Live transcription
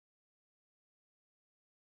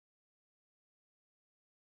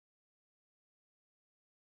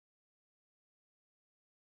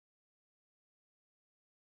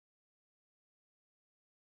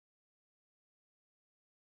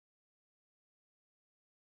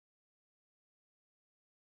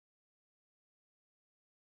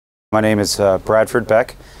My name is Bradford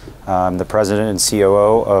Beck. I'm the president and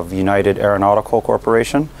COO of United Aeronautical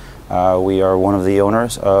Corporation. We are one of the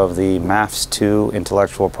owners of the MAFFS II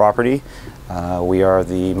intellectual property. We are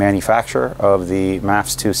the manufacturer of the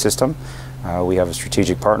MAFFS II system. We have a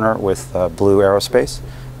strategic partner with Blue Aerospace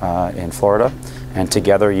in Florida, and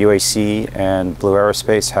together UAC and Blue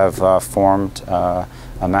Aerospace have formed a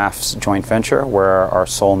MAFFS joint venture where our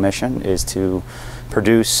sole mission is to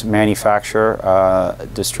produce, manufacture,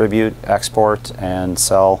 distribute, export, and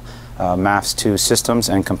sell MAFFS II systems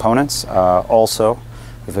and components. Also,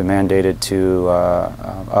 we've been mandated to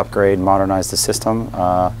upgrade, modernize the system,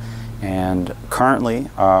 and currently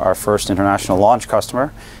our first international launch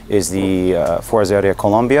customer is the Fuerza Aérea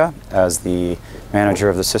Colombia as the manager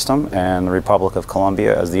of the system, and the Republic of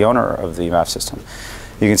Colombia as the owner of the MAFFS system.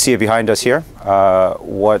 You can see it behind us here.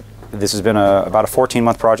 This has been about a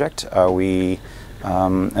 14-month project. We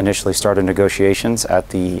initially started negotiations at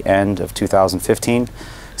the end of 2015,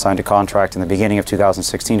 signed a contract in the beginning of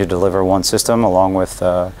 2016 to deliver one system along with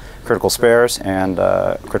critical spares and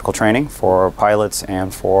critical training for pilots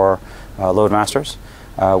and for loadmasters.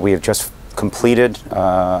 We have just completed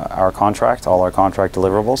our contract, all our contract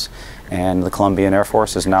deliverables, and the Colombian Air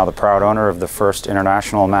Force is now the proud owner of the first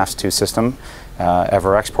international MAFFS II system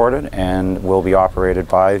ever exported, and will be operated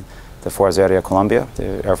by the Fuerza Aérea Colombia,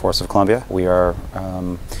 the Air Force of Colombia. We are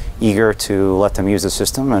eager to let them use the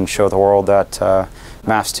system and show the world that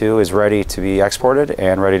MAFFS II is ready to be exported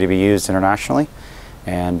and ready to be used internationally.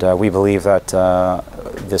 And we believe that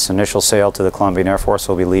this initial sale to the Colombian Air Force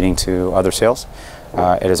will be leading to other sales.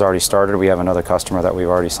 It has already started. We have another customer that we've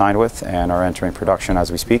already signed with and are entering production as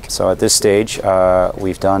we speak. So at this stage,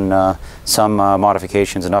 we've done some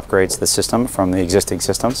modifications and upgrades to the system from the existing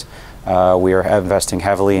systems. We are investing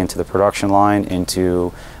heavily into the production line,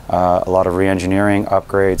 into a lot of re-engineering,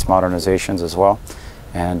 upgrades, modernizations as well.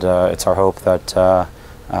 And it's our hope that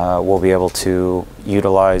we'll be able to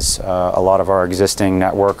utilize a lot of our existing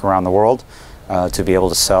network around the world to be able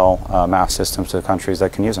to sell MAFFS systems to the countries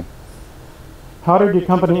that can use them. How did your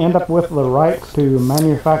company end up with the rights to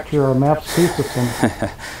manufacture a MAFFS II system?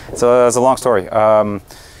 So it's a long story.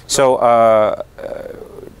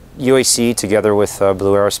 UAC, together with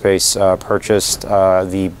Blue Aerospace, purchased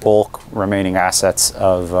the bulk remaining assets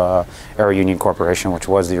of AeroUnion Corporation, which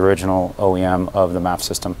was the original OEM of the MAFFS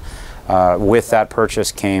system. With that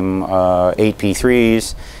purchase came 8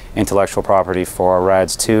 P3s, intellectual property for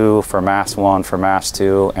RADS 2, for MAFFS 1, for MAFFS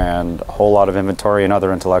 2, and a whole lot of inventory and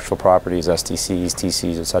other intellectual properties, STCs,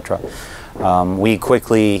 TCs, etc. We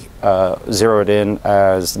quickly zeroed in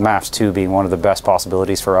as MAFFS 2 being one of the best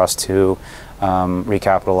possibilities for us to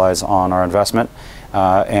recapitalize on our investment.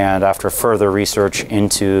 And after further research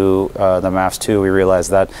into the MAFFS 2, we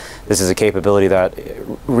realized that this is a capability that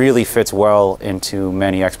really fits well into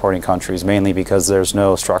many exporting countries, mainly because there's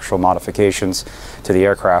no structural modifications to the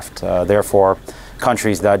aircraft. Therefore,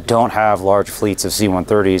 countries that don't have large fleets of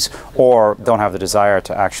C-130s or don't have the desire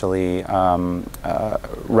to actually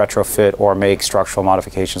retrofit or make structural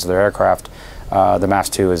modifications to their aircraft, the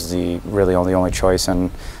MAFFS 2 is the only choice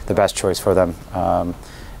and the best choice for them.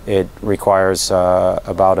 It requires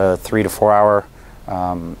about a 3 to 4 hour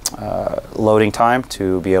loading time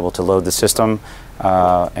to be able to load the system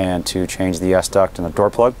and to change the S-duct and the door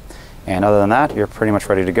plug. And other than that, you're pretty much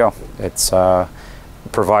ready to go. It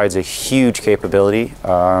provides a huge capability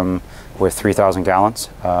with 3,000 gallons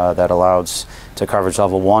that allows to coverage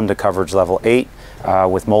level 1 to coverage level 8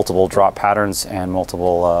 with multiple drop patterns and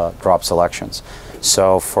multiple drop selections.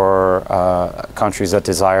 So for countries that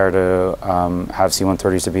desire to have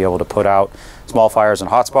C-130s to be able to put out small fires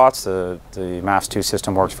and hotspots, the MAFFS II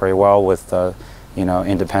system works very well with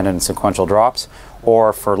independent and sequential drops,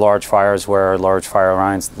 or for large fires where large fire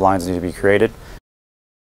lines need to be created.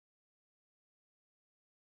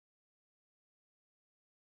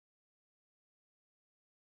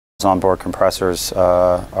 Onboard compressors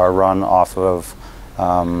are run off of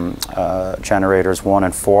generators 1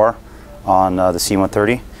 and 4 on the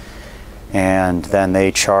C-130, and then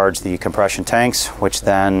they charge the compression tanks, which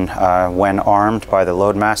then, when armed by the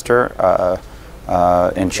loadmaster,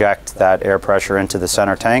 inject that air pressure into the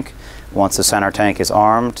center tank. Once the center tank is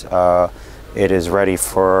armed, it is ready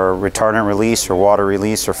for retardant release or water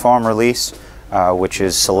release or foam release, which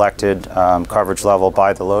is selected coverage level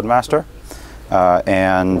by the loadmaster.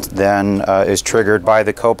 And then is triggered by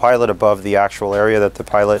the co-pilot above the actual area that the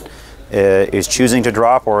pilot is choosing to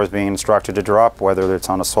drop or is being instructed to drop, whether it's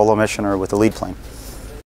on a solo mission or with a lead plane.